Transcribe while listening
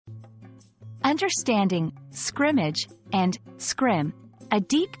Understanding Scrimmage and Scrim, a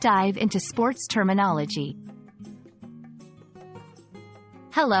deep dive into sports terminology.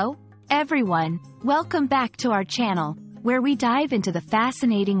 Hello, everyone. Welcome back to our channel, where we dive into the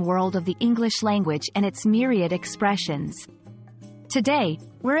fascinating world of the English language and its myriad expressions. Today,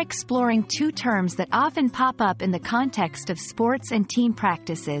 we're exploring two terms that often pop up in the context of sports and team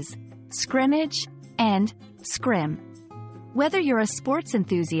practices: scrimmage and scrim. Whether you're a sports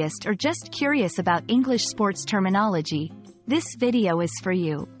enthusiast or just curious about English sports terminology, this video is for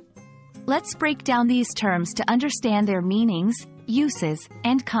you. Let's break down these terms to understand their meanings, uses,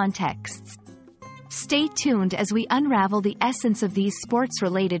 and contexts. Stay tuned as we unravel the essence of these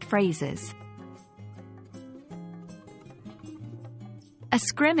sports-related phrases. A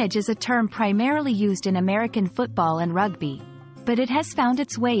scrimmage is a term primarily used in American football and rugby, but it has found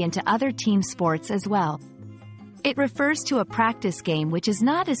its way into other team sports as well. It refers to a practice game which is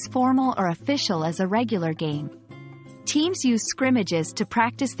not as formal or official as a regular game. Teams use scrimmages to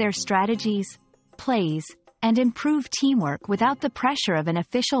practice their strategies, plays, and improve teamwork without the pressure of an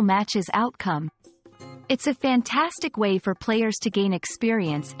official match's outcome. It's a fantastic way for players to gain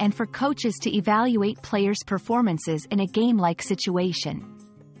experience and for coaches to evaluate players' performances in a game-like situation.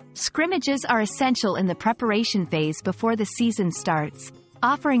 Scrimmages are essential in the preparation phase before the season starts,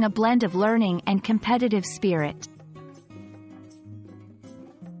 offering a blend of learning and competitive spirit.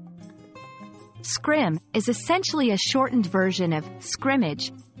 Scrim is essentially a shortened version of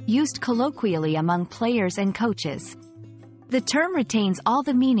scrimmage, used colloquially among players and coaches. The term retains all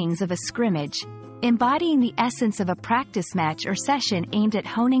the meanings of a scrimmage, embodying the essence of a practice match or session aimed at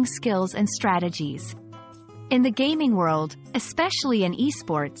honing skills and strategies. In the gaming world, especially in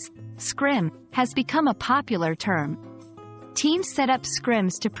esports, scrim has become a popular term. Teams set up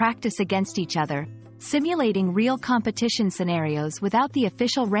scrims to practice against each other, simulating real competition scenarios without the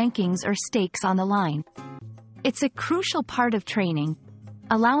official rankings or stakes on the line. It's a crucial part of training,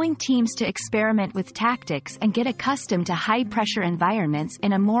 allowing teams to experiment with tactics and get accustomed to high-pressure environments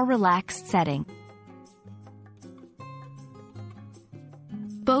in a more relaxed setting.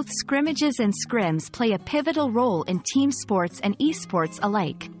 Both scrimmages and scrims play a pivotal role in team sports and esports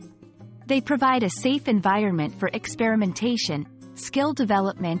alike. They provide a safe environment for experimentation, skill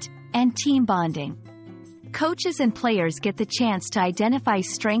development, and team bonding. Coaches and players get the chance to identify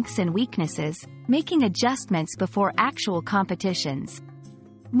strengths and weaknesses, making adjustments before actual competitions.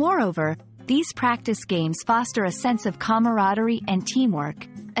 Moreover, these practice games foster a sense of camaraderie and teamwork,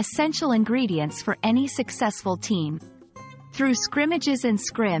 essential ingredients for any successful team. Through scrimmages and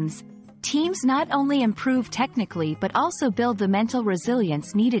scrims, teams not only improve technically but also build the mental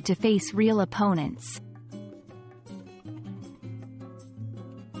resilience needed to face real opponents.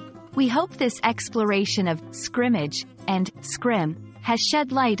 We hope this exploration of scrimmage and scrim has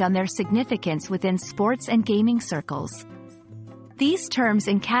shed light on their significance within sports and gaming circles. These terms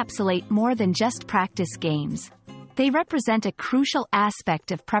encapsulate more than just practice games. They represent a crucial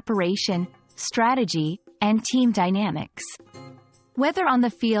aspect of preparation, strategy, and team dynamics. Whether on the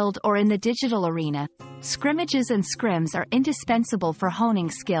field or in the digital arena, scrimmages and scrims are indispensable for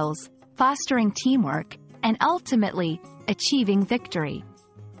honing skills, fostering teamwork, and ultimately, achieving victory.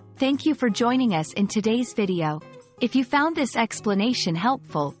 Thank you for joining us in today's video. If you found this explanation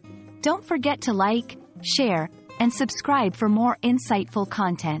helpful, don't forget to like, share, and subscribe for more insightful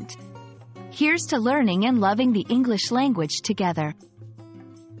content. Here's to learning and loving the English language together.